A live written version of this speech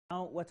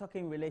Now we're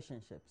talking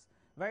relationships.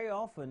 Very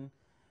often,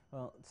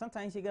 well,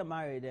 sometimes you get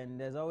married and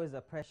there's always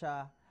a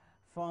pressure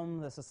from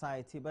the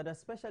society, but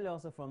especially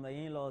also from the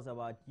in-laws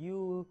about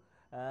you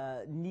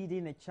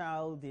needing a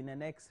child in the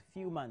next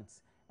few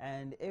months.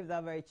 And if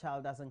that very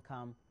child doesn't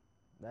come,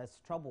 there's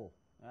trouble.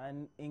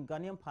 And in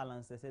Ghanaian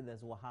parlance, they say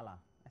there's wahala.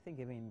 I think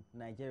even in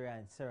Nigeria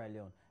and Sierra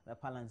Leone, the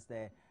parlance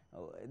there,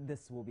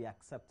 this will be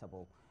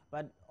acceptable.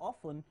 But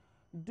often,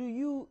 do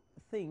you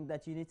think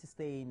that you need to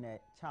stay in a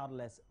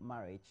childless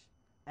marriage?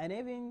 And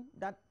even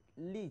that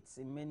leads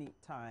in many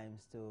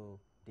times to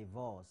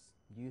divorce.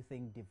 Do you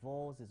think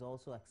divorce is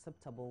also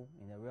acceptable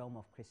in the realm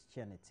of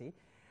Christianity?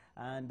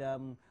 And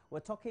we're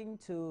talking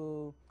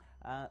to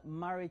a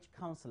marriage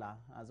counselor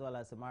as well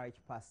as a marriage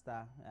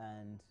pastor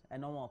and a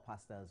normal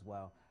pastor as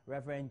well,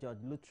 Reverend George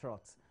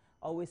Luttrot,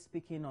 always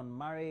speaking on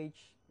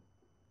marriage,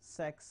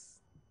 sex,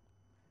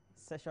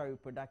 sexual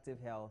reproductive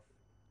health,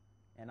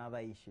 and other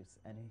issues.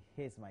 And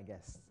here's my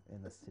guest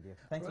in the studio.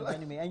 Thanks for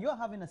joining me. And you're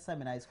having a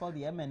seminar. It's called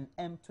the M&M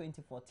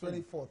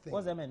 2014.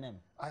 What's M&M?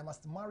 I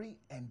must marry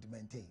and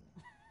maintain.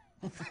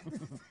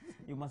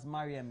 You must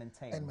marry and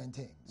maintain. And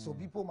maintain. So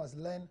people must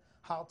learn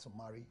how to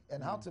marry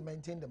and how to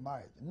maintain the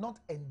marriage, not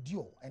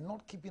endure and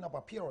not keeping up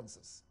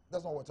appearances.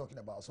 That's not what we're talking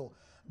about. So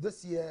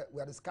this year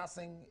we are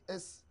discussing,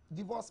 is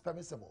divorce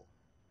permissible?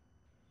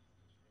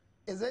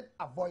 Is it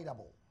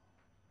avoidable?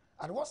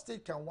 At what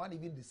stage can one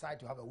even decide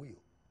to have a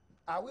will?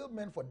 Are will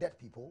meant for dead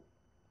people?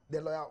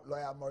 The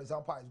lawyer Maurice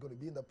Ampah is going to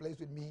be in the place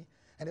with me,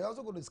 and they're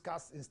also going to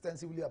discuss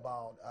extensively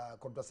about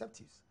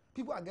contraceptives.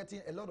 People are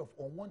getting a lot of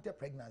unwanted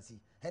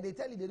pregnancy, and they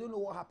tell you they don't know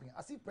what happened,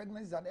 as if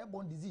pregnancy is an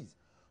airborne disease.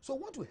 So I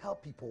want to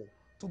help people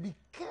to be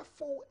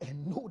careful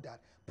and know that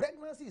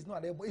pregnancy is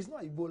not airborne, it's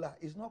not Ebola,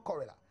 it's not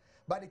cholera,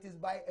 but it is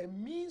by a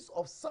means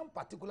of some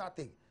particular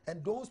thing.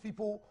 And those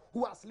people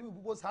who are sleeping with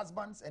people's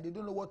husbands and they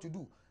don't know what to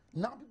do,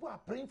 now people are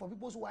praying for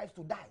people's wives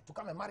to die, to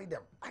come and marry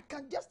them. I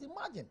can just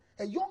imagine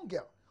a young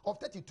girl of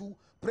 32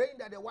 praying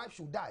that their wife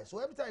should die. So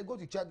every time I go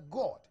to church,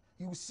 God,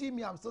 you see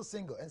me, I'm still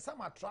single. And some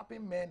are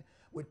trapping men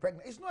with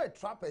pregnancy. It's not a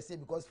trap per se,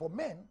 because for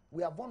men,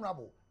 we are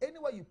vulnerable.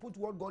 Anywhere you put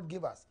what God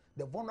gave us,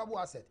 the vulnerable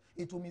asset,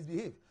 it will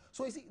misbehave.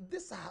 So you see,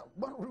 these are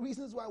one of the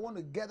reasons why I want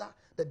to gather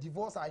the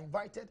divorce are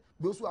invited,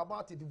 those who are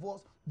about to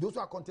divorce, those who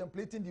are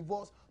contemplating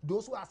divorce,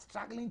 those who are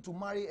struggling to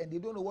marry and they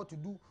don't know what to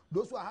do,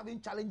 those who are having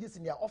challenges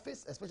in their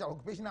office, especially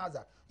occupational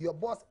hazard. Your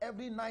boss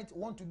every night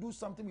want to do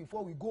something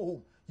before we go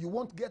home. You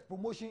won't get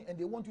promotion and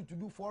they want you to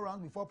do 4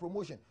 rounds before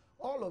promotion.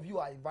 All of you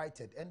are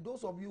invited, and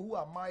those of you who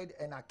are married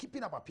and are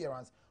keeping up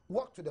appearance,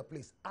 walk to the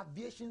place,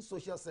 Aviation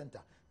Social Center,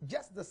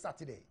 just this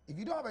Saturday. If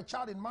you don't have a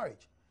child in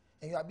marriage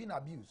and you are being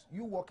abused,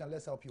 you walk and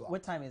let's help you out.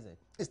 What time is it?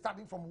 It's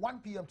starting from 1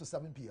 p.m. to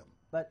 7 p.m.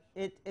 But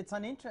it's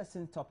an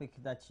interesting topic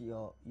that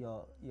you're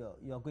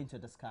going to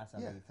discuss at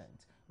the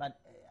event. But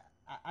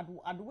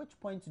at which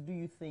point do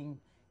you think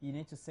you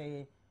need to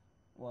say,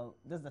 well,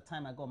 this is the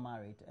time I got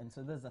married, and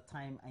so this is the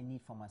time I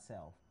need for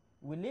myself?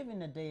 We live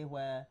in a day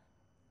where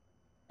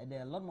there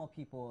are a lot more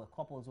people,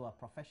 couples who are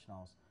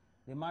professionals.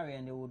 They marry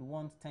and they would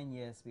want 10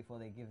 years before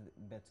they give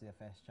birth to their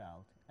first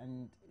child.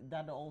 And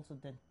that also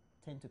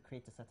tend to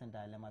create a certain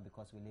dilemma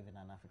because we live in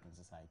an African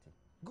society.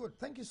 Good,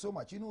 thank you so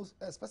much. You know,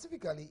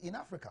 specifically in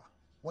Africa,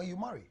 when you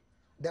marry,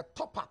 the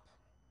top up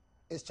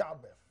is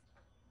childbirth.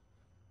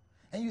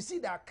 And you see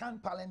that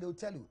Akan Pal and they'll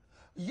tell you,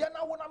 yeah,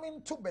 now when I'm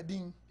in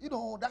bedding, you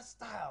know, that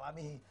style, I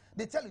mean,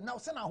 they tell you, now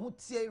send out who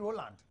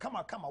Roland, come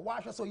on,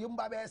 watch us so you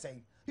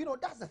say, you know,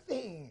 that's the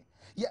thing.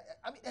 Yeah,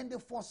 I mean, and they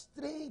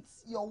frustrate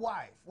your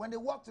wife when they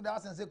walk to the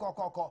house and say,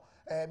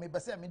 me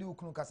bese me do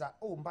kunu kasa,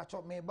 oh,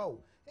 mbacho me bow,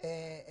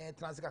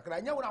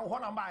 transikakra, nya wona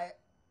hona mba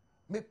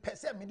me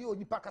pese me di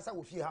onipa kasa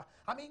wo fie ha.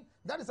 I mean,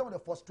 that is some of the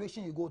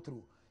frustration you go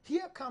through.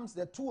 Here comes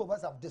the two of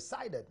us have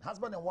decided,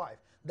 husband and wife,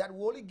 that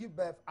we only give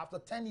birth after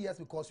 10 years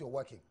because you're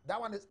working. That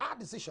one is our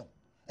decision.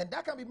 And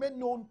that can be made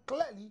known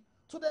clearly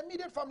to the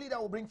immediate family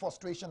that will bring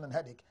frustration and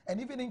headache,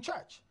 and even in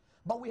church.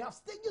 But we have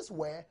stages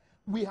where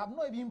we have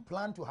not even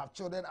planned to have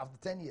children after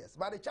 10 years,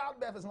 but the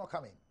childbirth is not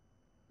coming.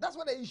 That's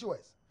what the issue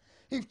is.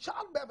 If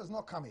childbirth is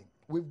not coming,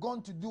 we've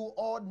gone to do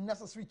all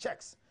necessary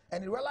checks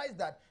and realize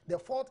that the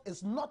fault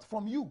is not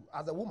from you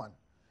as a woman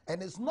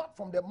and it's not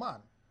from the man.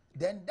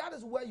 Then that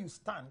is where you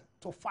stand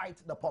to fight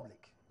the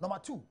public. Number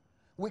 2,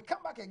 we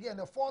come back again,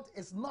 the fault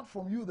is not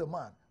from you, the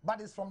man, but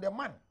it's from the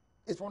man.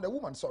 It's from the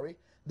woman, sorry.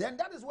 Then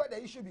that is where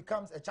the issue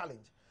becomes a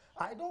challenge.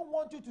 I don't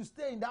want you to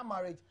stay in that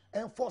marriage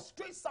and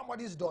frustrate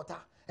somebody's daughter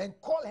and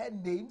call her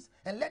names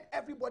and let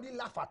everybody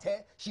laugh at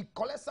her. She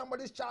collects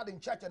somebody's child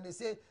in church and they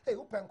say, hey,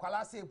 open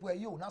kwala say where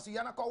you now so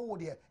yana call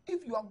here.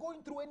 If you are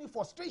going through any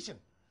frustration,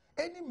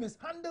 any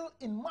mishandle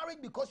in marriage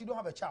because you don't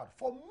have a child,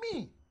 for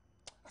me,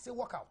 I say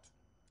walk out.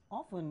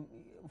 Often,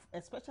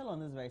 especially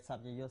on this very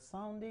subject, you're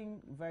sounding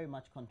very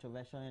much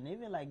controversial, and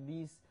even like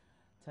these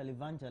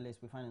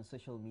televangelists we find on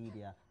social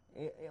media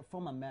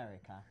from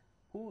America,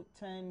 who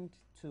tend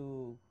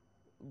to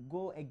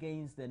go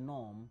against the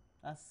norm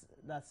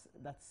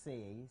that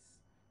says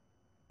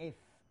if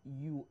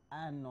you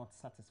are not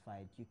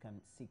satisfied, you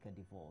can seek a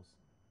divorce.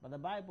 But the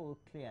Bible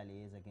clearly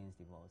is against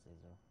divorce,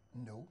 Israel.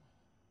 No.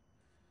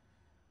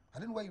 I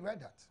didn't know where you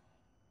read that.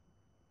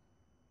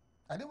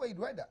 I didn't know where you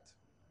read that.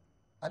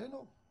 I don't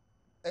know.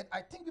 And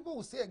I think people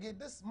will say again,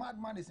 this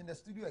madman is in the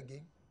studio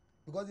again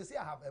because they say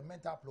I have a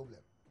mental problem.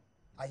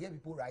 I hear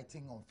people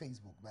writing on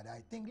Facebook, but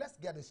I think let's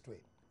get it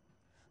straight.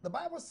 The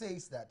Bible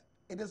says that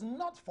it is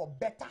not for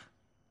better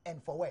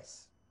and for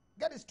worse.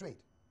 Get it straight.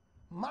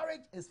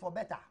 Marriage is for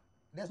better.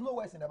 There's no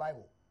worse in the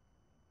Bible.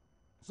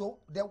 So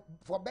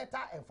for better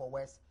and for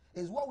worse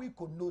is what we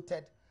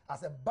connoted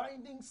as a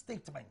binding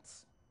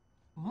statement.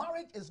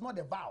 Marriage is not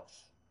a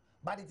vows,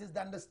 but it is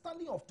the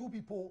understanding of two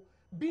people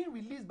being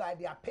released by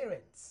their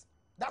parents.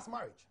 That's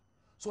marriage.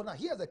 So now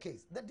here's the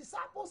case. The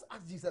disciples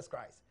asked Jesus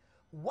Christ,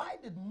 why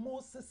did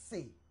Moses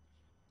say,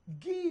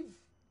 give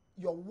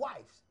your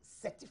wife's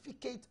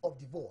certificate of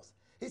divorce?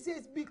 He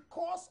says,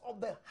 because of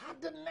the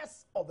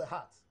hardness of the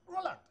heart.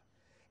 Roland,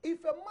 if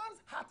a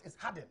man's heart is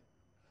hardened,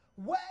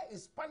 where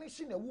is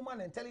punishing a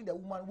woman and telling the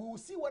woman, we will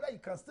see whether you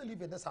can still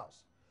live in this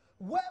house?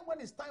 Where, when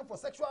it's time for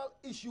sexual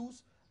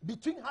issues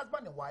between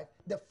husband and wife,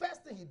 the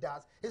first thing he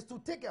does is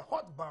to take a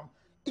hot balm,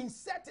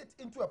 insert it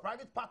into a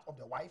private part of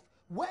the wife,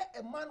 where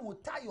a man will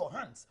tie your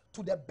hands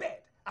to the bed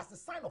as a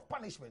sign of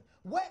punishment,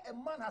 where a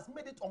man has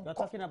made it uncomfortable. You're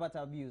talking about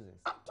abuses.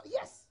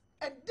 Yes.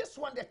 And this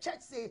one, the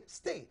church say,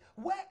 stay.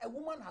 Where a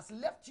woman has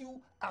left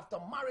you after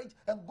marriage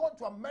and gone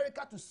to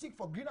America to seek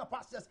for greener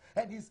pastures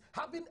and he's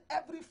having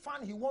every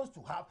fun he wants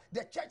to have,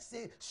 the church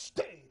say,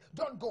 stay.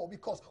 Don't go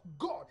because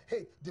God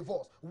hates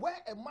divorce. Where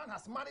a man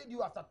has married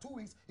you after 2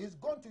 weeks, he's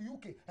gone to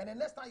UK. And the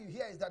next time you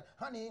hear is that,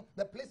 honey,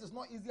 the place is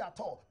not easy at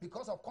all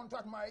because of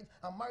contract marriage.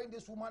 I'm marrying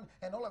this woman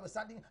and all of a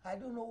sudden, I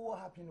don't know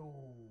what happened.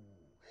 Oh.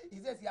 He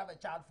says you have a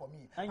child for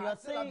me. And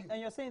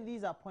you're saying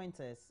these are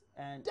pointers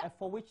and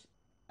for which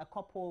a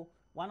couple,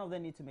 one of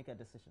them need to make a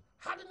decision.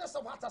 Hardness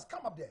of heart has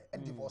come up there,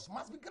 and divorce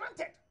must be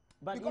granted.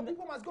 But because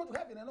people must go to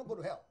heaven and not go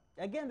to hell.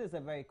 Again, this is a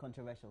very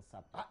controversial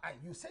subject.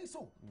 You say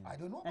so. I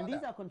don't know. And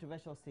these are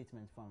controversial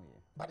statements from you.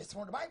 But it's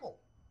from the Bible.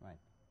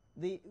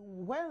 Right.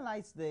 Where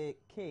lies the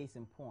case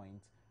in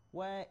point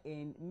where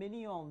in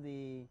many of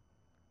the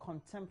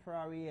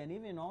contemporary and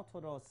even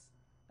orthodox,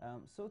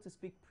 so to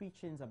speak,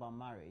 preachings about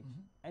marriage,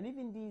 and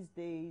even these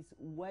days,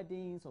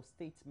 weddings or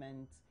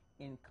statements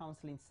in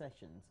counseling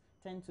sessions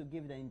tend to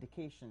give the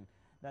indication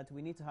that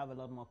we need to have a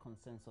lot more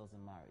consensus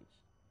in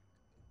marriage.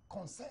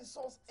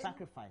 Consensus?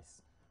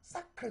 Sacrifice.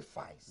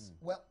 Sacrifice.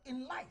 Well,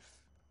 in life,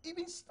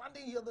 even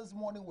standing here this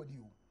morning with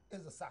you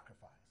is a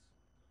sacrifice.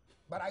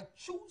 But I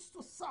choose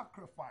to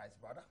sacrifice,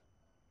 brother.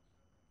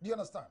 Do you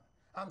understand?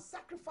 I'm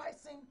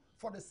sacrificing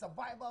for the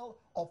survival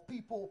of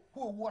people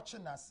who are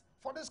watching us,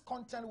 for this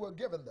content we're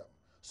giving them.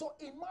 So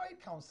in marriage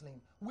counseling,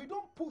 we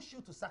don't push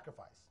you to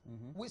sacrifice.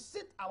 We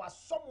sit our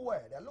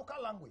somewhere, the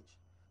local language.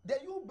 Then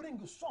you bring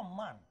some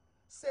man,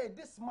 say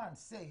this man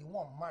say he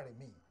won't marry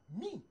me.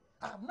 Me,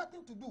 I have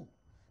nothing to do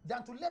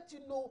than to let you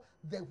know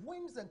the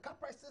whims and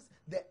caprices,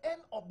 the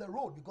end of the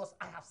road, because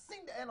I have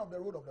seen the end of the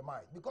road of the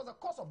marriage. Because the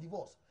cause of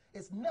divorce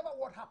is never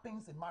what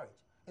happens in marriage.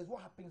 It's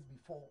what happens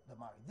before the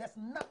marriage. There's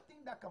nothing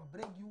that can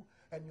bring you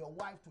and your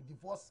wife to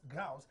divorce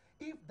grounds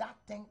if that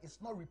thing is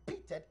not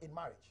repeated in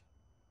marriage.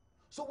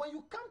 So when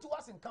you come to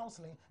us in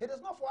counseling, it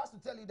is not for us to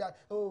tell you that,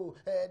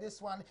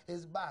 this one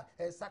is bad,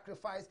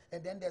 sacrifice,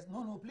 and then there's,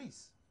 no,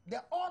 please.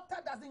 The altar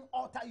doesn't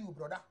alter you,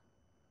 brother.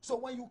 So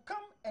when you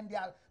come and there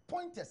are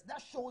pointers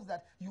that shows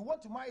that you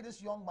want to marry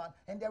this young man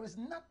and there is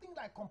nothing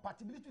like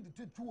compatibility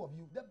between the two of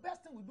you, the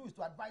best thing we do is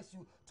to advise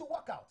you to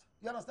work out.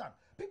 You understand?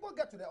 People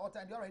get to the altar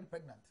and they're already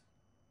pregnant.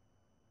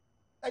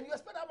 And you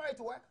expect that marriage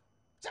to work?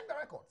 Check the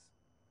records.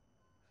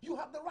 You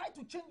have the right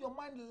to change your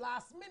mind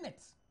last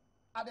minute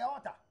at the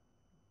altar.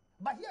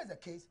 But here's the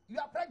case, you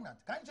are pregnant.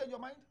 Can you change your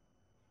mind?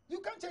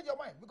 You can't change your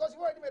mind because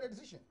you already made a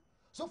decision.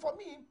 So for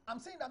me, I'm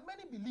saying that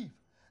many believe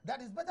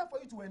that it's better for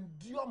you to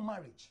endure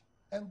marriage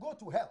and go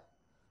to hell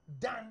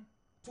than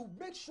to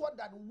make sure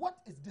that what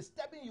is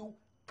disturbing you,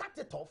 cut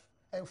it off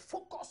and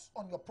focus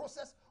on your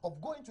process of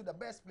going to the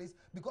best place,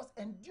 because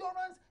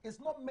endurance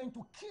is not meant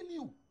to kill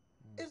you.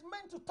 It's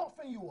meant to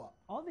toughen you up.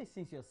 All these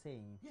things you're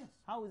saying, yes.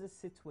 How is it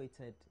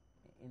situated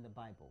in the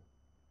Bible?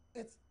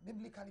 It's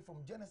biblically from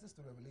Genesis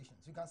to Revelations.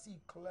 You can see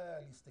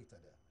clearly stated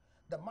there.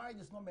 The marriage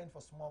is not meant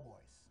for small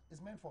boys.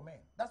 It's meant for men.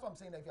 That's what I'm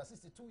saying, that if you're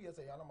 62 years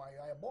and you're not married,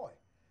 you're a boy.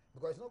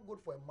 Because it's not good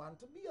for a man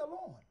to be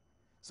alone.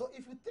 So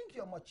if you think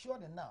you're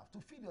matured enough to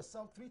feed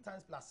yourself 3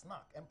 times plus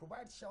snack and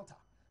provide shelter,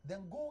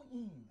 then go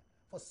in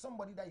for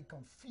somebody that you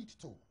can feed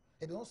to.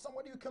 It is not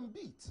somebody you can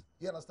beat.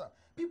 You understand?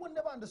 People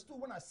never understood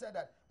when I said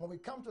that when we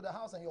come to the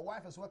house and your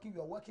wife is working,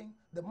 you're working,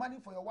 the money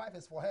for your wife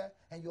is for her,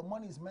 and your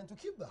money is meant to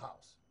keep the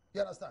house.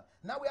 You understand?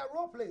 Now we are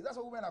role players. That's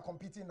what women are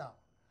competing now.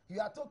 You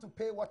are told to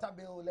pay water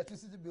bill,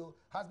 electricity bill.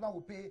 Husband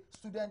will pay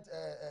student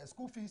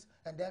school fees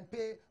and then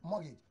pay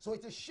mortgage. So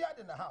it is shared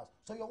in the house.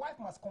 So your wife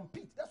must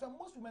compete. That's why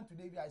most women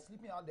today are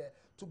sleeping out there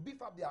to beef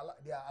up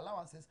their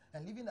allowances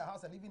and leaving the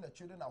house and leaving the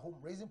children at home,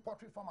 raising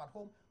poultry farm at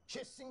home,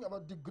 chasing our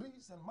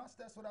degrees and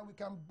masters so that we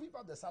can beef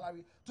up the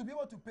salary to be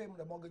able to pay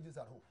the mortgages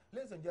at home.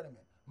 Ladies and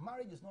gentlemen,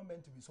 marriage is not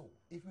meant to be so.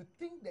 If you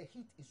think the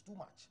heat is too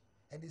much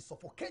and is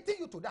suffocating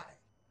you to die,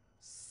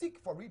 seek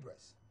for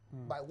redress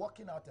by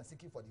walking out and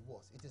seeking for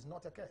divorce. It is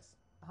not a curse.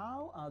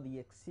 How are the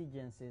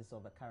exigencies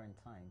of the current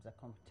times, a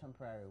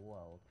contemporary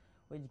world,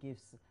 which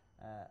gives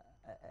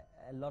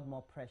a lot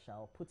more pressure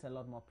or puts a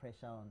lot more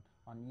pressure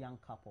on young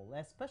couples,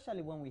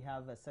 especially when we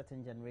have a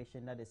certain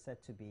generation that is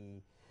said to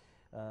be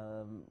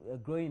a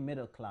growing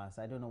middle class?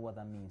 I don't know what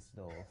that means,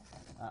 though.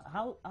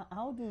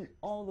 How do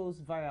all those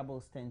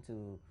variables tend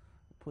to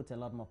put a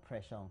lot more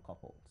pressure on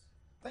couples?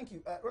 Thank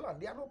you.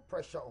 Roland, there are no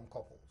pressure on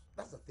couples.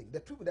 That's the thing. The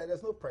truth is that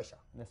there's no pressure.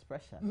 There's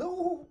pressure.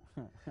 No.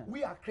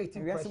 We are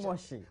creating pressure.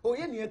 Oh,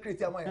 yeah, you're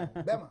creating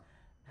Bema.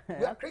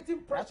 We are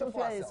creating pressure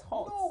for ourselves.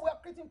 No, we are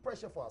creating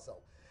pressure for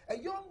ourselves. A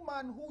young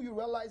man who you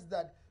realize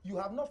that you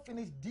have not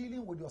finished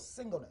dealing with your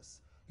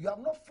singleness, you have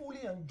not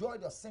fully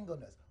enjoyed your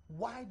singleness,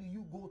 why do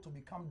you go to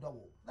become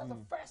double? That's the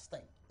first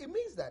thing. It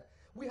means that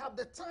we have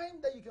the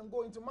time that you can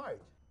go into marriage.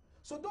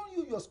 So don't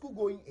use your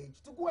school-going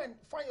age to go and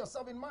find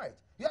yourself in marriage.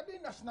 You are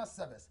doing national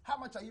service. How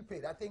much are you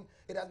paid? I think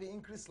it has been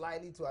increased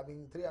slightly to,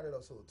 300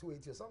 or so,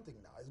 280 or something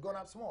now. It's gone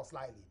up small,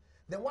 slightly.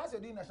 Then once you're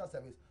doing national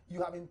service,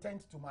 you have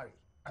intent to marry.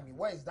 I mean,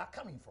 where is that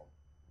coming from?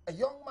 A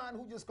young man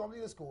who just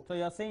completed school. So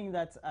you're saying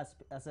that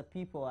as a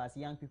people, as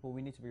young people,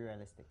 we need to be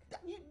realistic?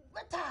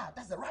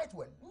 That's the right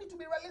word. We need to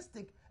be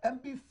realistic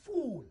and be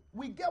full.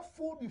 We get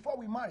full before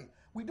we marry.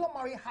 We don't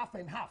marry half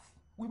and half.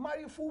 We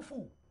marry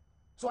full.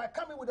 So I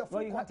come in with a full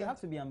content. You have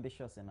to be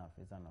ambitious enough,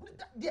 is that not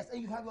it? Yes,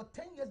 and you have your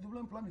 10 years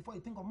development plan before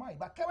you think of marriage.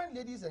 But current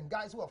ladies and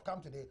guys who have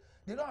come today,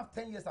 they don't have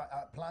 10 years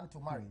plan to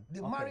marry. They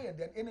marry and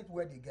then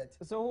anywhere they get.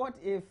 So what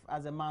if,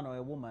 as a man or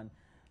a woman,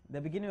 the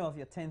beginning of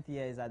your 10th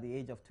year is at the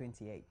age of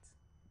 28?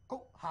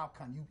 Oh, how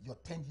can your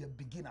 10th year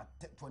begin at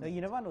 28? No,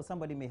 you never know.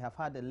 Somebody may have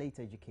had a late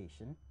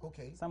education.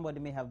 Okay. Somebody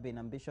may have been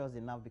ambitious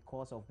enough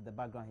because of the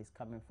background he's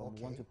coming from,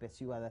 want to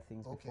pursue other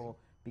things before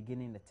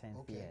beginning the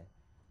 10th year.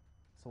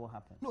 So what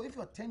happens? No, if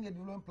your 10-year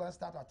development plan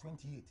starts at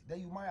 28, then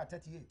you marry at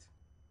 38.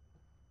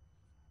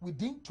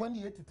 Within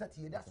 28 to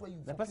 38, that's where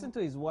you... The person too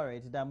is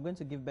worried that I'm going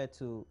to give birth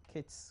to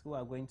kids who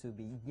are going to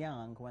be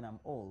young when I'm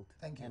old.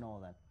 Thank you. And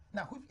all that.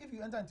 Now, if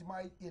you enter into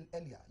marriage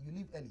earlier, you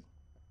leave early.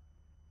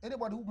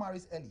 Anybody who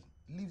marries early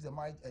leaves the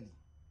marriage early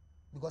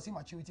because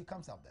immaturity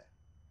comes out there.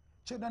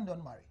 Children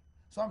don't marry.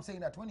 So I'm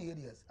saying that 28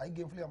 years, are you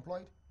gainfully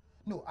employed?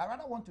 No, I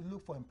rather want to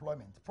look for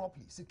employment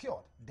properly,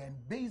 secured. Then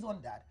based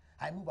on that,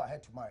 I move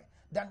ahead to marry.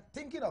 Than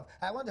thinking of,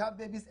 I want to have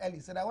babies early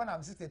so that when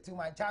I'm 62,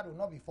 my child will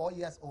not be 4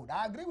 years old.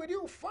 I agree with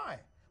you, fine.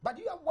 But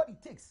do you have what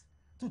it takes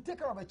to take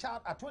care of a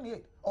child at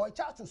 28 or a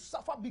child to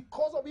suffer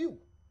because of you?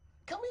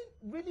 Can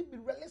we really be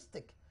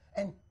realistic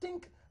and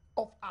think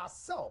of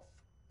ourselves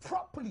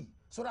properly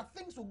so that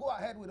things will go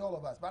ahead with all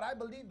of us? But I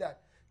believe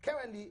that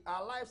currently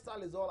our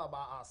lifestyle is all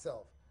about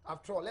ourselves.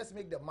 After all, let's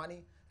make the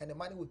money and the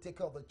money will take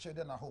care of the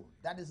children at home.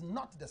 That is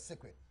not the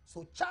secret.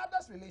 So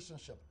childless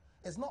relationship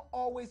is not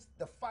always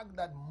the fact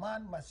that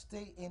man must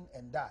stay in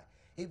and die.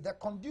 If the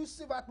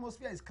conducive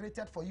atmosphere is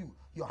created for you,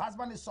 your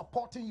husband is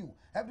supporting you,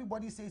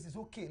 everybody says it's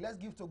okay, let's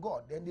give to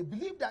God, then they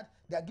believe that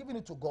they are giving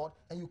it to God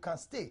and you can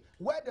stay.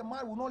 Where the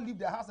man will not leave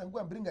the house and go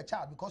and bring a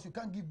child because you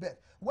can't give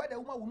birth, where the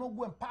woman will not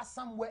go and pass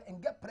somewhere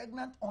and get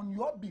pregnant on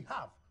your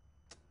behalf,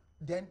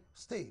 then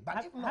stay.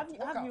 But if not,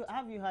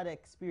 have you had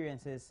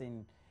experiences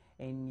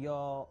in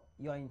your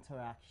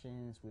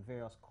interactions with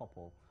various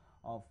couples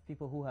of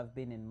people who have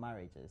been in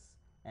marriages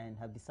and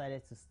have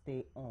decided to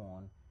stay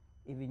on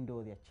even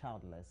though they're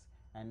childless,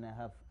 and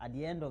have at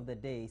the end of the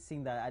day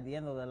seen that at the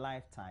end of the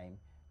lifetime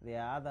the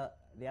other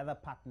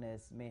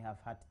partners may have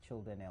had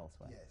children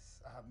elsewhere?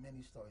 Yes, I have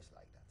many stories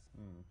like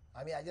that.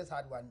 I mean, I just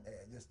had one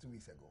just 2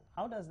 weeks ago.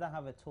 How does that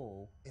have a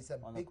toll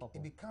on a couple?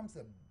 It becomes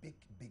a big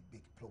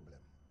problem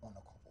on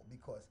a couple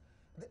because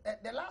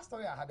the last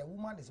story I had, the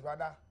woman is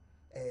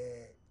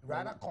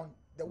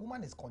the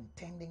woman is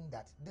contending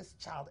that this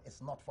child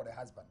is not for the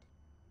husband.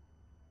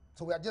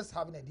 So we are just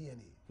having a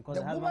DNA. Because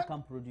the husband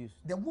can't produce.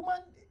 The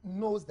woman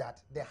knows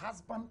that the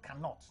husband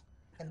cannot.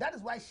 And that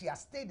is why she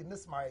has stayed in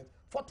this marriage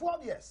for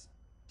 12 years.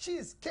 She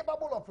is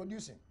capable of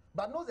producing,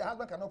 but knows the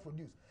husband cannot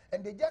produce.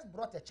 And they just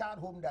brought a child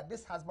home that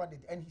this husband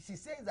did. And she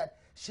says that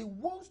she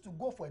wants to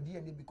go for a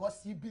DNA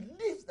because she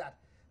believes that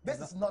this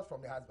is not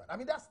from the husband. I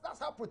mean, that's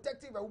how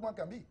protective a woman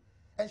can be.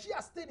 And she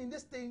has stayed in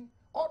this thing,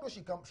 although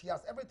she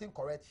has everything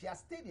correct, she has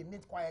stayed in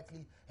it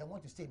quietly and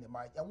want to stay in the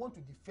marriage and want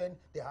to defend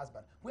the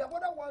husband. We have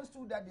other ones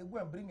too that they go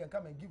and bring and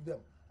come and give them.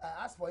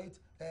 As for it,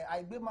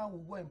 Igbe man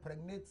will go and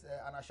impregnate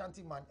an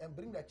Ashanti man and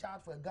bring the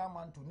child for a Ga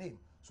man to name.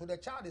 So the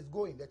child is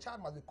going. The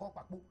child must be called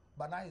Pakbu,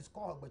 but now he's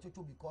called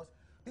Hagbechuchu because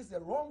this is a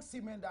wrong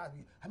semen that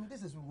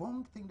this is the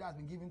wrong thing that has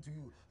been given to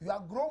you. You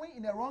are growing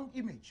in a wrong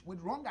image with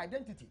wrong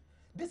identity.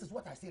 This is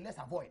what I say, let's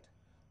avoid.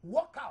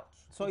 Walk out.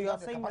 So you are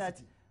saying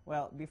that,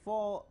 well,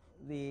 before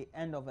the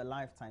end of a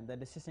lifetime, the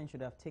decision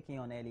should have taken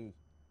on early.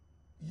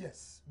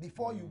 Yes.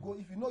 Before you go,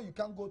 if you know you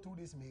can't go through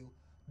this meal,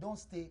 don't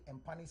stay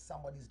and punish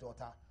somebody's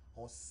daughter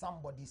or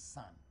somebody's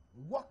son.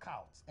 Walk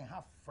out and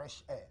have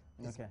fresh air.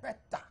 It's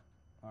better.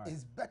 Right.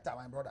 It's better,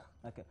 my brother.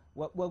 Okay.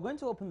 Well, we're going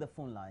to open the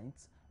phone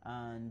lines,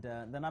 and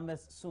the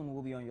numbers soon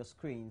will be on your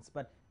screens.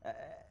 But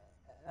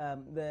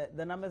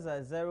The numbers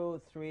are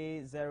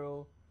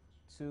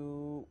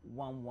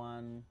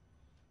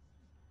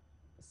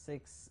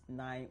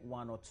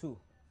 030-211-69102,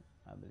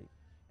 I believe.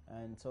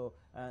 And so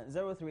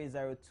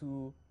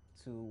 030-211-69102.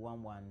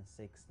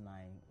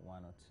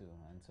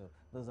 And so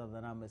those are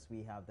the numbers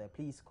we have there.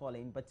 Please call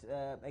in. But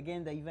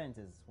again, the event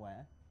is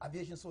where?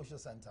 Aviation Social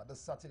Center.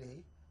 This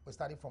Saturday, we're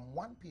starting from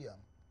 1 p.m.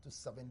 to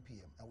 7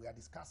 p.m. and we are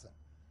discussing,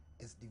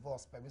 is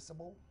divorce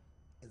permissible?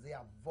 Is it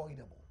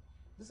avoidable?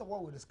 This is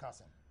what we're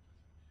discussing.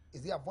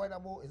 Is it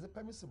avoidable? Is it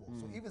permissible?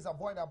 So if it's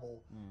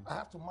avoidable, I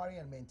have to marry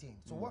and maintain.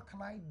 So what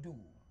can I do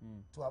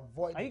to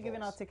avoid Are you divorce?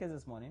 giving out tickets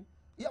this morning?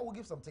 Yeah, we'll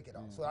give some ticket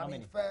out. So How I mean,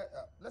 many? fair.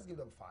 Let's give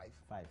them 5.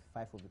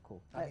 Five will be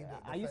cool. I mean, the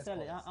Are you first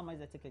selling? callers. How much is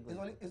the ticket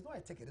going? It's not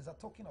a ticket. It's a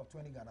token of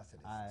 20 Ghana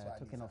cedis. So I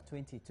Token of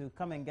decided. 20 to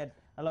come and get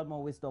a lot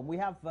more wisdom. We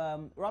have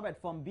Robert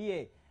from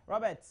BA.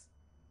 Robert,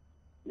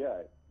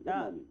 Yeah. Good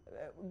morning.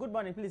 good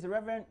morning, please.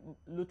 Reverend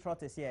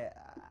Lutrot is here.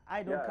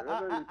 I don't, Yeah,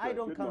 Reverend I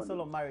don't Lutrot, good counsel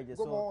morning. on marriages.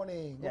 Good so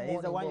morning. Good yeah,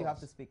 he's the morning, one you boss. have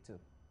to speak to.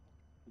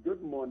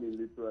 Good morning,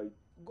 Detroit.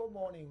 Good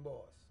morning,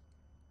 boss.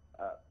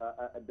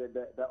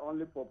 The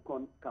only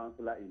popcorn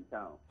counselor in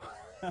town.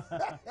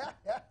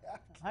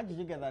 How did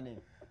you get that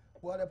name?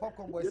 Well, the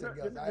popcorn boys You know, and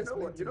girls. I you know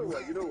explained what? to You know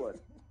what? You know what?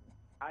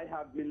 I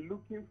have been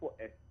looking for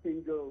a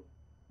single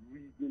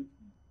reason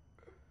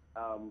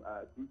to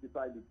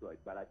crucify Detroit,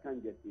 but I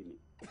can't get any.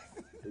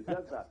 It's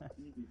just that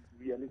he is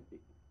realistic,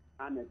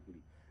 honestly.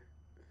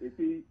 You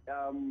see,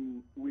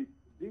 with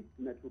this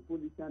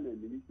metropolitan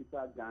and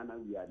municipal Ghana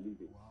we are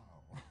living,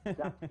 Wow.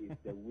 that is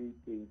the way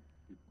things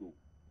should go.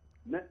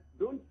 Now,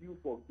 don't you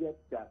forget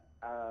that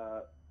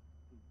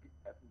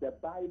the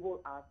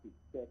Bible, as it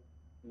said,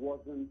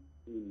 wasn't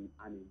in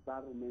an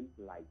environment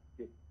like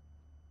this.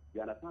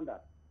 You understand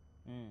that?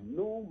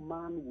 No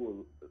man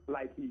will,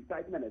 like he's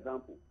citing an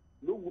example,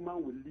 no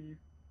woman will leave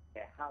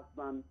her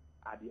husband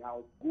at the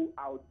house, go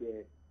out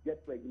there,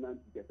 get pregnant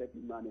with a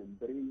certain man and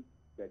bring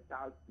the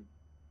child to.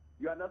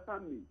 You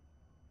understand me?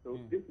 So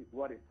this is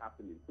what is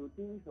happening. So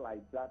things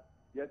like that,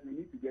 yes, we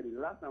need to get it.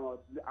 Last time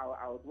I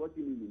was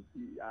watching you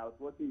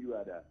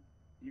at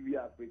TV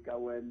Africa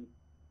when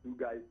two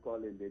guys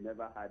called and they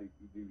never had it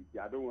easy with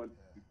you. I don't want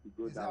to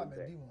go Is that down a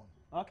there. demon?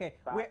 Okay.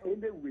 But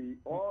anyway,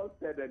 all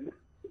said and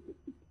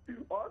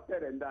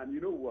done,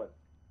 you know what?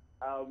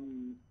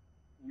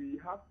 We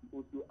have to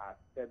also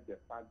accept the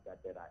fact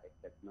that there are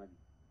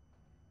exceptionalities.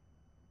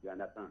 You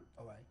understand?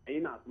 All right.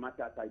 In as much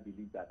as I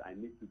believe that I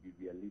need to be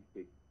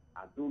realistic,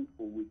 I don't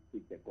always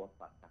take the God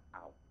factor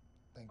out.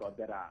 Thank Because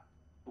you. there are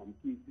some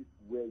cases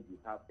where you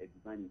have a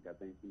divine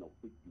intervention of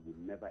which you will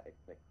never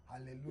expect. You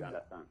Hallelujah.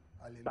 understand?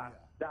 Hallelujah.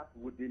 That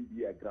wouldn't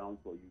be a ground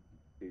for you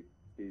to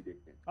say this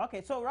thing.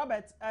 Okay, so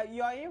Robert,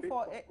 you are in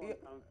for.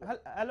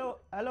 Hello,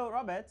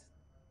 Robert.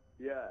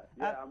 Yeah,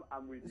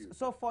 I'm with you.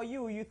 So for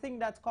you, you think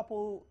that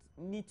couple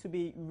need to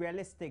be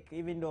realistic,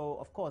 even though,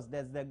 of course,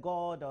 there's the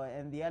God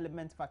and the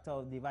element factor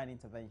of divine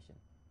intervention.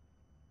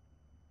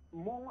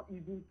 More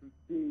even to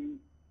stay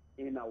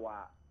in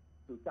our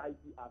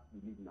society as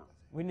we live now.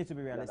 We need to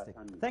be realistic.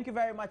 understand me? Thank you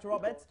very much,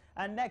 Robert.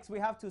 And next, we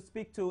have to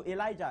speak to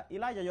Elijah.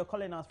 Elijah, you're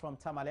calling us from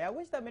Tamale. I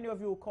wish that many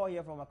of you will call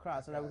here from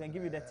Accra so that we can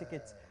give you the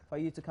tickets for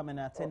you to come and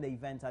attend the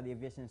event at the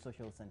Aviation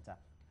Social Center.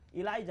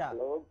 Elijah,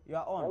 Hello. you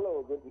are on.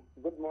 Hello.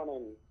 Good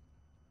morning.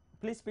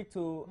 Please speak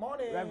to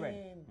Morning.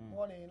 Reverend.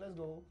 Morning. Let's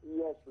go.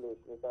 Yes, please,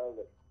 Mr.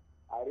 Albert.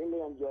 I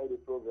really enjoy the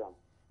program.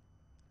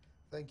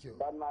 Thank you.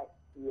 But my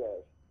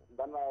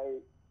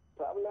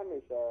problem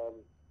is,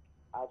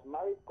 as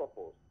married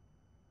couples,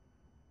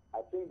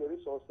 I think the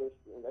resources,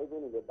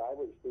 even in the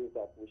Bible, it says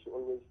that we should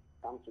always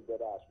come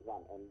together as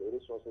one, and the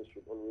resources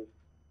should always,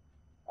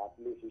 at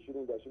least,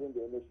 there shouldn't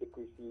be any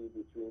secrecy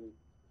between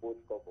both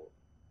couples.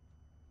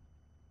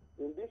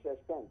 In this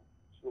extent,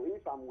 so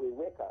if I'm a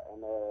worker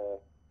and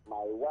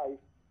my wife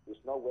is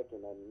not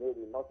working and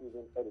maybe not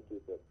even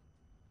educated,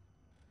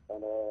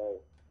 and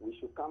we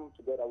should come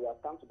together, we have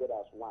come together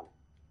as one.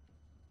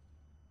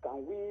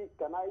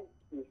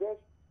 Is there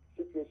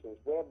situations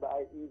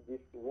whereby if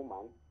this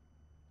woman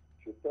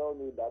should tell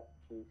me that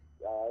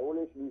I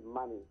always leave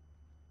money,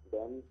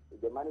 then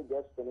the money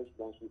gets finished,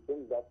 then she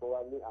thinks that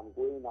probably I'm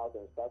going out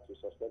and start to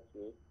suspect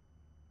me,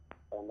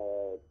 and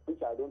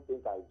which I don't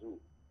think I do.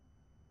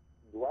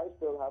 Do I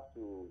still have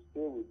to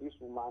stay with this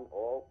woman,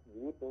 or do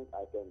you think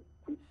I can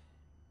quit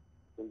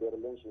in the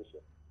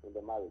relationship, in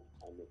the marriage,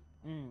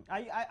 I mean?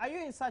 Are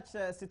you in such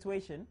a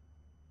situation?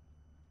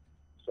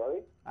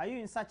 Sorry? Are you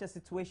in such a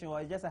situation, or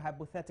is it just a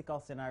hypothetical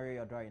scenario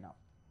you're drawing up?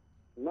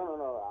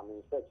 No, I'm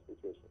in such a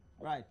situation.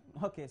 Right.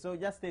 Okay, so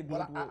just stay good.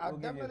 Well, I'll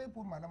give you- definitely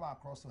put my number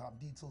across to have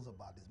details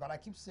about this. But I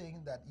keep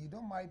saying that you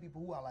don't marry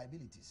people who are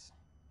liabilities.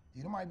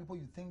 You don't marry people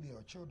you think they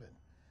are children.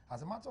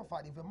 As a matter of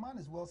fact, if a man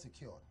is well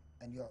secured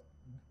and you're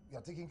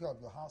taking care of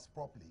your house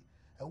properly,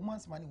 a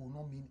woman's money will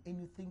not mean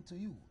anything to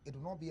you. It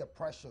will not be a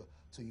pressure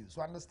to you.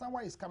 So I understand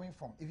where it's coming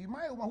from. If you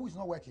marry a woman who is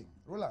not working,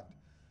 Roland,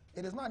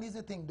 it is not an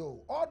easy thing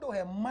though. Although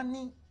her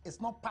money is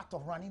not part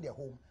of running the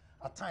home,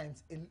 at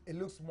times it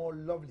looks more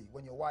lovely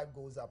when your wife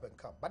goes up and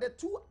comes. But the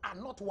two are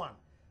not one,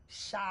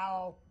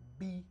 shall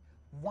be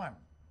one.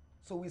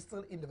 So we're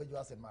still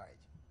individuals in marriage.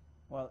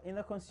 Well, in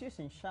the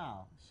Constitution,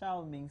 shall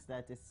means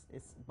that it's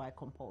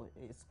compelling.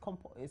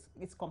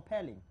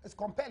 It's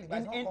compelling, but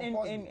it's not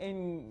compulsory.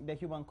 In the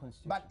human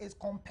constitution. But it's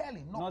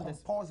compelling, not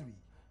compulsory.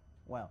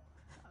 Well,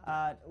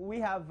 we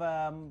have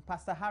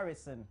Pastor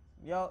Harrison.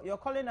 You're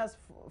calling us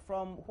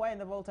from where in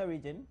the Volta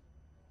region?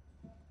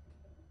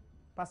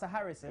 Pastor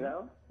Harrison.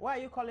 Hello? Why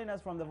are you calling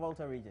us from the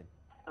Volta region?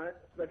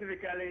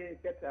 Specifically,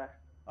 Keta.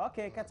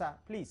 Okay, Keta,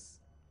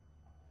 please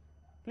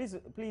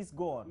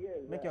go on. Yes,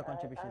 Make your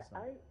contributions.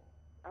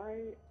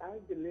 I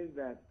believe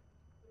that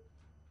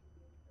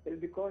it's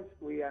because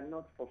we are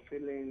not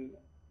fulfilling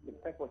the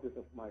purposes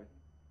of marriage.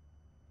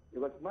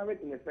 Because marriage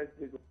in the first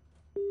place.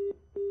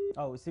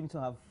 Oh, we seem to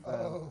have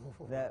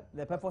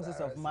the purposes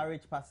of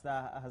marriage,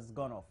 Pastor, has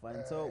gone off.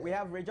 And so we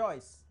have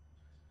Rejoice.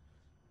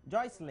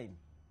 Joycelyn.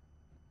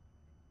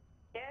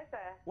 Yes, sir.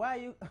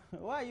 Why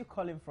are you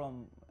calling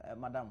from,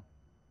 Madam?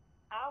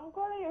 I'm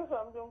calling you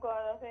from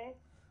Dunkwanofe.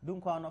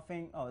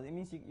 Dunkwanofe. Oh, it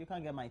means you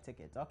can't get my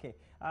ticket. Okay.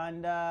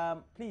 And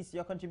please,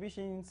 your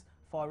contributions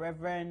for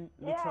Reverend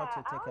Luttrell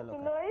to take a look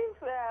at. I want to know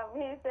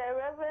if he's a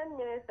Reverend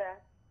Minister.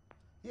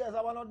 Yes,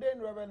 I'm an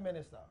ordained Reverend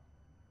Minister.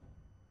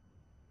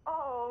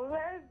 Oh,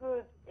 very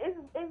good. It's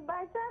by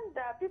time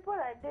that people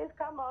like this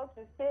come out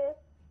to say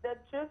the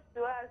truth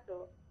to us.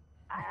 So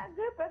I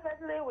agree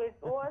perfectly with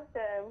what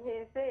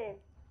he's saying.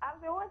 I've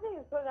been watching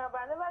his program,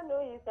 but I never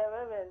knew he's a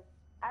Reverend.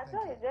 I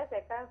thought he's just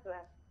a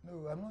counselor.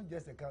 No, I'm not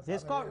just a counselor.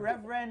 He's called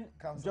Reverend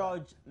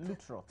George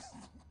Luttrell.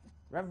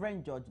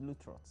 Reverend George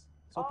Luttrell.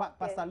 So okay.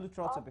 Pastor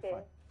Luttrell will be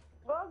fine.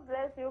 God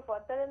bless you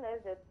for telling us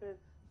the truth.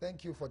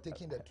 Thank you for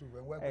taking the truth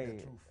and work with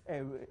the truth.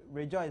 Hey,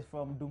 Rejoice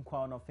from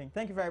Dunkwanofe.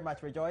 Thank you very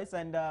much, Rejoice.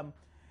 And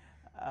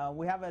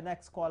we have a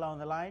next caller on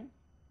the line.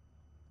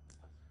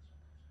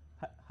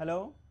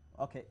 Hello?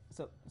 Okay,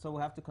 so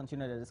we have to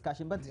continue the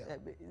discussion. But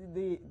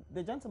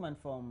the gentleman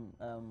from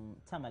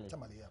Tamale.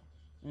 Tamale,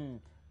 yeah.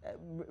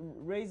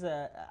 Raise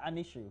an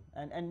issue,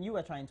 and you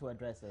were trying to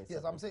address this.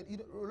 Yes, I'm saying,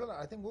 Roland,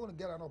 I think we're going to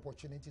get an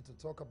opportunity to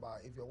talk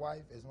about if your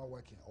wife is not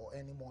working or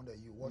any more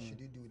than you, what should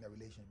you do in a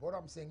relationship? What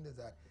I'm saying is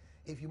that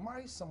if you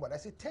marry somebody, I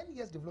say 10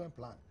 years development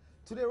plan.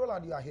 Today,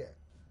 Roland, you are here.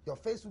 Your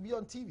face will be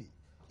on TV.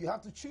 You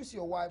have to choose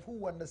your wife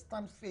who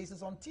understands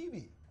faces on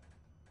TV.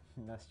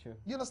 That's true.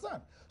 You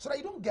understand? So that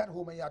you don't get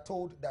home and you are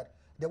told that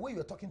the way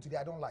you're talking today,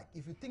 I don't like.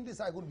 If you think this is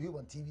how you're going to behave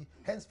on TV,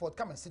 henceforth,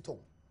 come and sit home.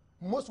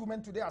 Most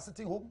women today are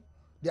sitting home.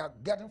 They are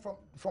getting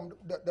from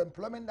the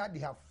employment that they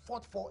have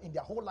fought for in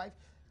their whole life.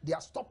 They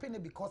are stopping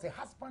it because a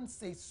husband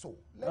says so.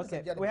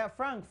 Okay, we have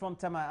Frank from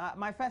Tama.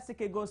 My first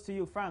ticket goes to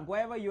you, Frank.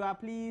 Wherever you are,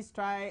 please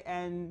try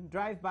and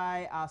drive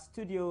by our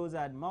studios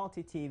at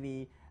Multi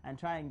TV and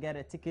try and get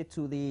a ticket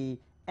to the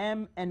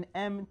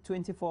M&M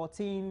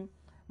 2014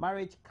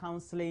 Marriage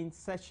Counseling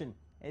Session.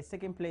 It's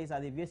taking place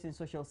at the Aviation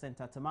Social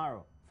Center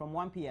tomorrow from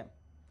 1 p.m.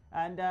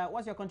 And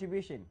what's your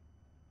contribution?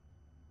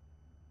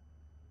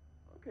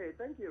 Okay,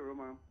 thank you,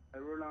 Roland.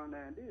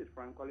 This is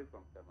Frank calling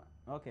from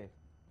Tama. Okay.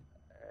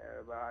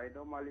 But I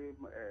normally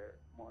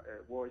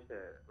watch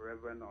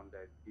Reverend on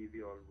the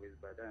TV always,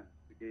 but then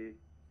today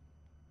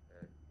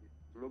it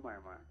blew my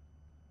mind.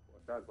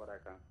 Well, that's what I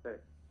can say.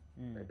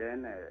 But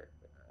then I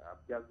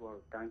just want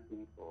to thank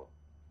him for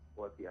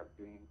what he is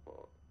doing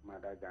for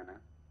Mother Ghana.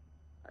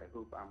 I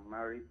hope I'm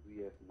married 2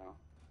 years now,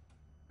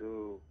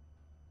 so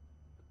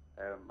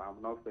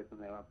I'm not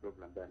facing any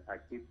problem. Then I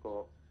keep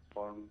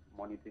on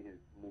monitoring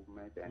his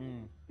movement and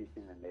his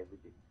teaching and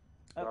everything.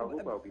 So I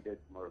hope I'll be there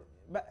tomorrow.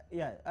 But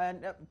yeah,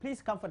 and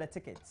please come for the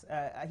tickets.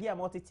 Here at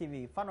Multi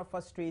TV,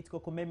 Fanofa Street,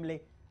 Kokomemle,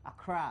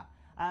 Accra.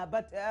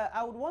 But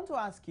I would want to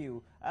ask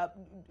you,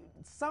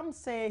 some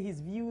say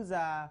his views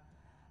are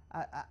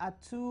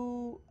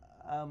too...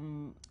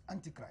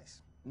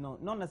 Antichrist. No,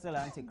 not necessarily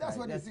Antichrist. That's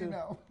what you see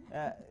now.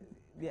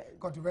 Yeah,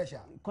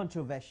 controversial.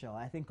 Controversial.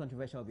 I think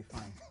controversial will be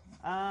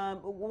fine.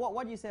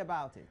 What do you say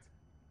about it?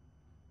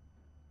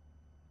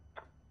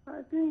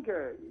 I think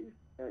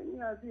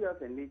as we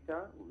have a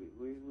nature,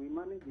 we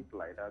manage it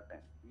like that.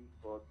 And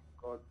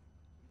God,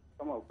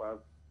 some of us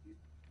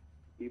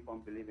keep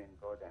on believing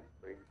God and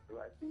praying. So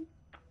I think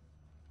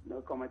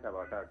no comment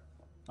about that.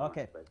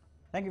 Okay.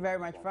 Thank you very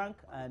much, Frank.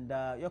 And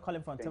you're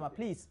calling from Tema.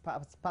 Please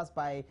pass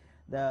by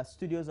the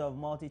studios of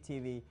Multi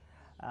TV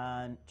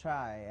and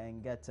try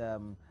and get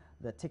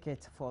the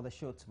ticket for the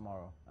show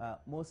tomorrow.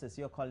 Moses,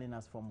 you're calling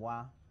us from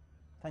WA.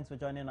 Thanks for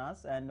joining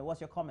us. And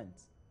what's your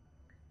comment?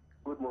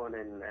 Good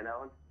morning, and I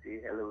want to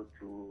say hello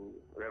to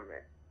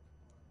Reverend.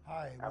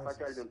 Hi, I've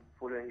actually been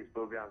following his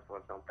programs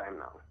for some time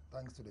now.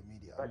 Thanks to the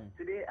media. But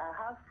today I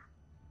have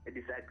a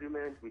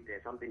disagreement with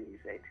something he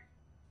said.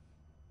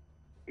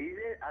 He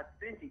said at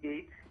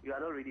 28, you are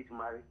not ready to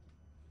marry.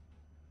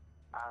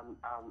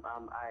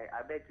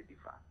 I beg to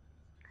differ.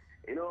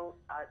 You know,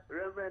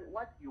 Reverend,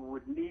 what you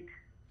would need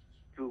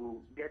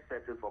to get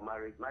settled for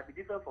marriage might be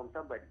different from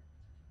somebody.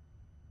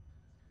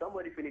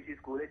 Somebody finishes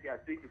school, let's say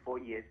at 24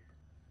 years,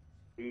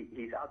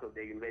 he's out of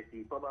the university,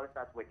 he probably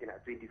starts working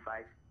at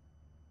 25.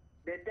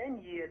 The 10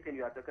 years thing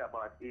you are talking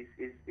about is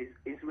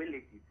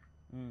relative.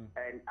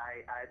 And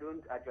I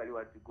don't actually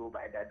want to go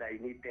by that. That you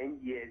need 10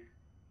 years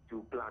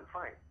to plan.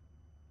 Fine.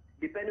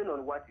 Depending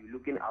on what you're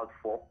looking out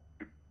for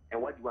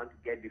and what you want to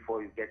get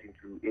before you get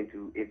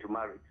into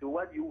marriage. So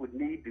what you would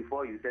need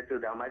before you settle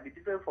down might be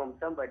different from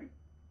somebody.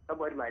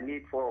 Somebody might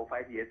need 4 or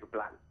 5 years to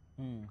plan.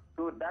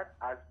 So that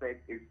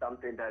aspect is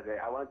something that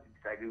I want to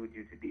disagree with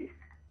you today.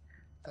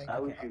 I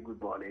wish you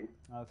good morning.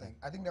 Okay.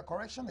 I think the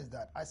correction is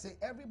that I say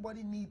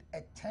everybody need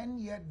a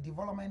 10-year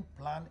development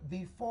plan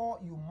before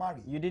you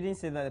marry. You didn't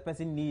say that the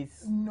person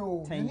needs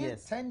 10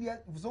 years. 10 years.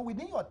 So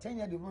within your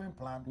 10-year development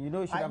plan, you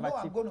know, I'm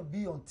going to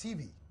be on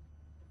TV.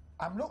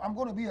 I'm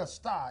going to be a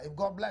star if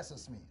God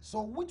blesses me.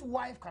 So which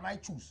wife can I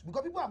choose?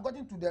 Because people have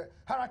gotten to the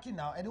hierarchy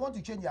now and they want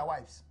to change their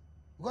wives.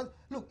 Because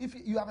look, if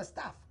you have a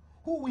staff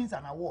who wins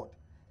an award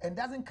and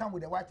doesn't come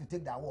with a wife to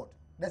take the award,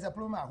 there's a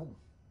problem at home.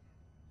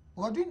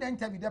 Because during the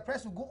interview, the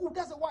press will go, oh,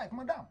 that's a wife,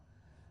 madam.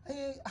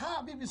 Hey, how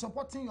have you been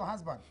supporting your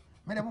husband?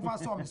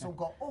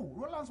 Oh,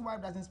 Roland's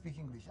wife doesn't speak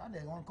English. Where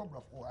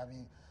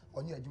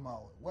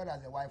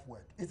does the wife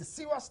work? It's a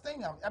serious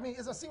thing. I mean,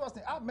 it's a serious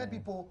thing. I've met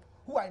people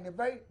who are in the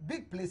very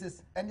big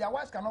places and their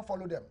wives cannot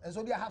follow them. And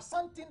so they have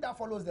something that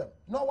follows them.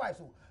 No wives,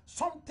 so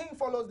something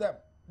follows them.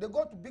 They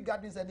go to big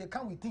gatherings and they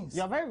come with things.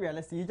 You're very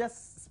realistic. You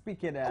just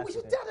speak it. We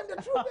should tell them the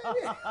truth,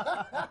 baby.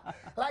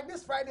 Like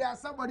this Friday,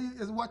 somebody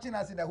is watching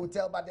us in a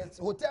hotel, but the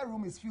hotel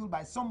room is filled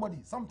by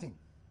something,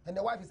 and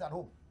the wife is at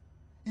home.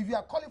 If you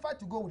are qualified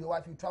to go with your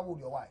wife, you travel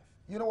with your wife.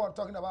 You know what I'm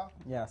talking about?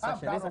 Yeah, it's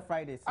a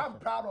Friday session. I'm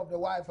proud of the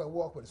wife I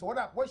work with. So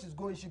when she's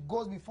going, she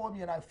goes before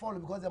me and I follow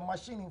because the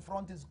machine in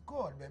front is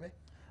good, baby.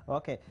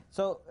 Okay,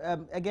 so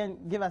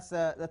again, give us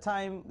the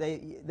time,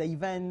 the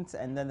event,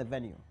 and then the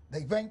venue. The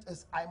event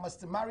is I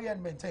Must Marry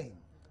and Maintain.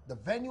 The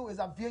venue is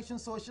Aviation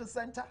Social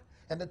Center,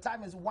 and the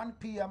time is 1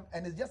 p.m.,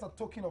 and it's just a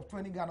token of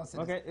 20 Ghana cedis.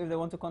 Okay, if they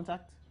want to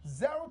contact?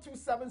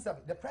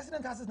 0277. The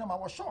president has his number. I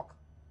was shocked.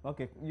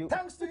 Okay.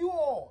 Thanks to you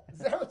all.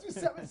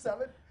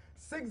 0277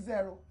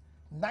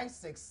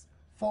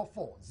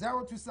 609644.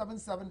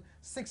 0277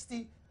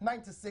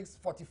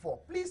 609644.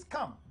 Please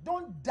come.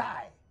 Don't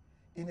die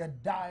in a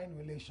dying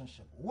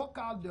relationship. Work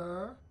out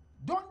there.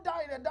 Don't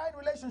die in a dying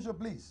relationship,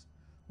 please.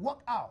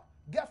 Work out.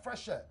 Get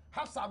fresh air.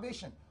 Have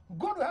salvation.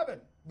 Go to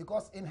heaven.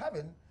 Because in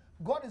heaven,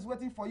 God is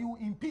waiting for you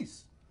in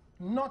peace,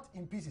 not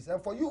in pieces.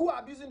 And for you who are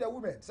abusing the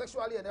women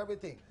sexually and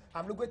everything,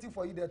 I'm waiting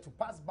for you there to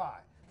pass by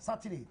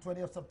Saturday,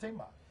 20th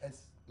September.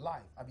 It's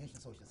live Aviation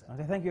Social Center.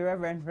 Okay, thank you,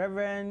 Reverend.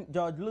 Reverend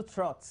George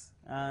Lutrot,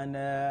 and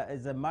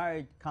is a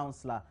marriage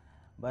counselor,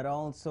 but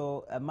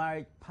also a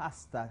marriage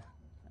pastor,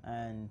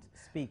 and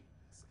speaks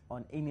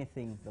on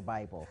anything the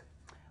Bible.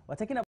 We're taking a